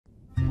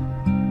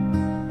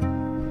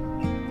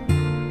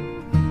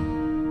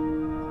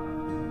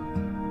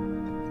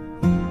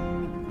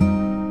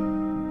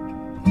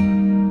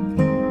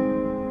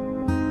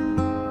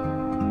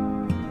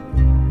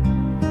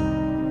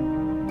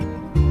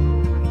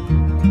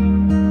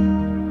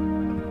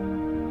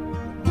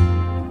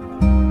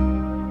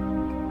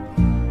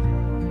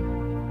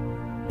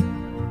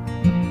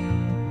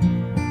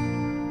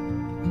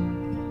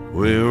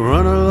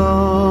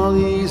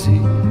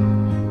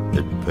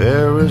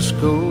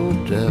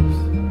depth,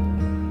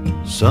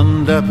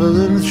 sun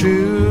dappling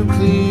through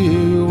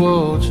clear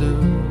water.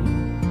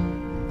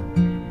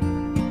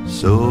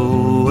 So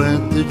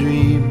went the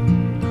dream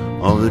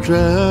of the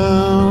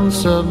drowned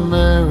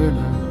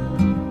submariner,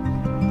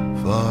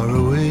 far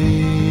away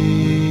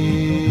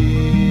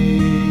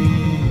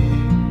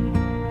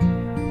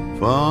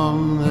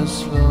from the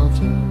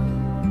slaughter.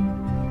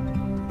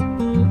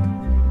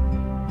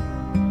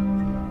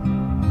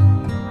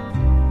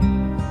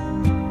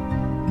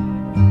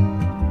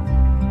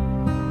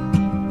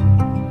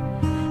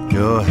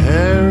 Your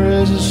hair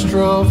is a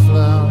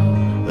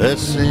strawflower that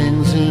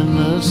sings in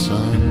the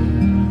sun,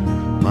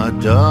 my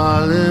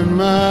darling,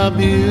 my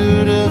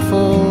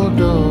beautiful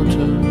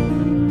daughter.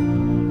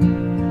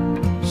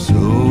 So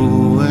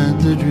went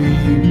the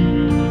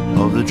dream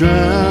of the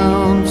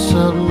drowned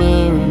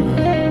submariner,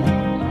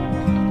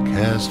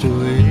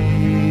 Castaway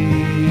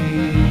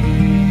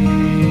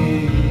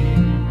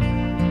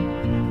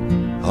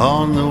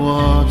on the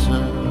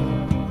water.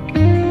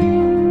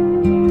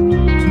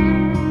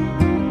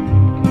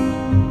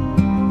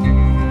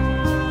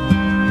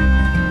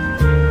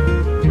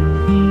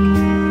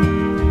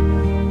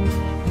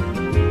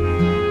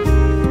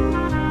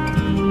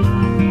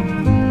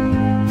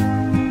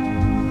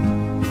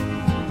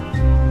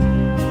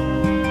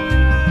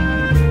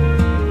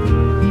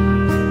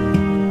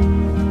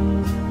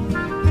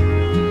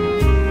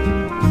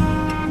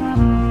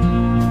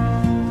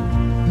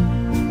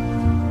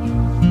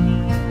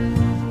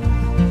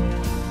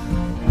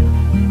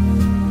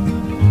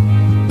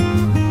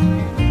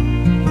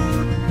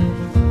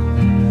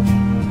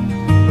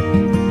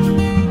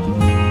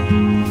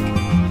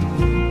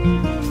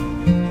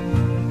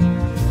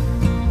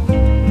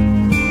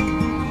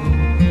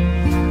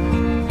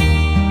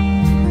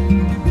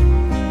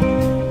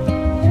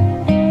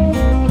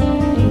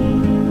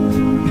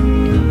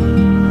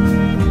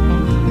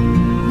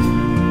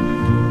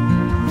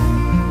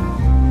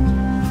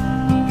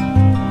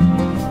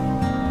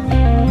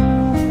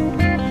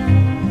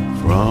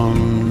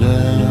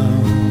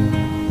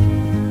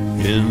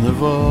 In the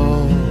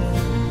vault,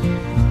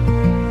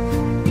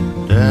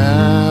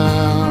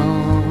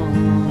 down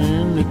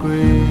in the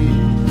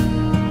grave,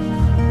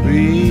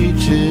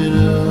 reaching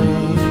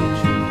up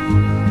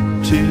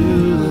to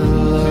the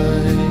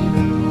light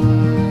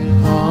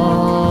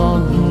on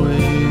the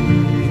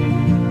waves.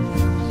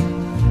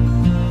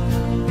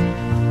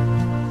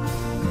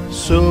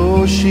 So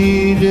she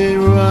did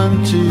run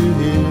to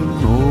him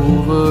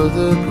over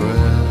the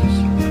grass.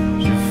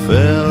 She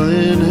fell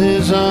in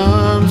his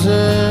arms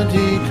and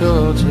he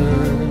caught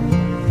her.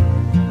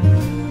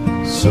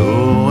 So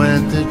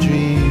went the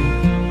dream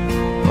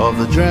of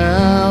the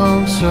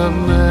drowned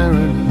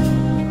submariner,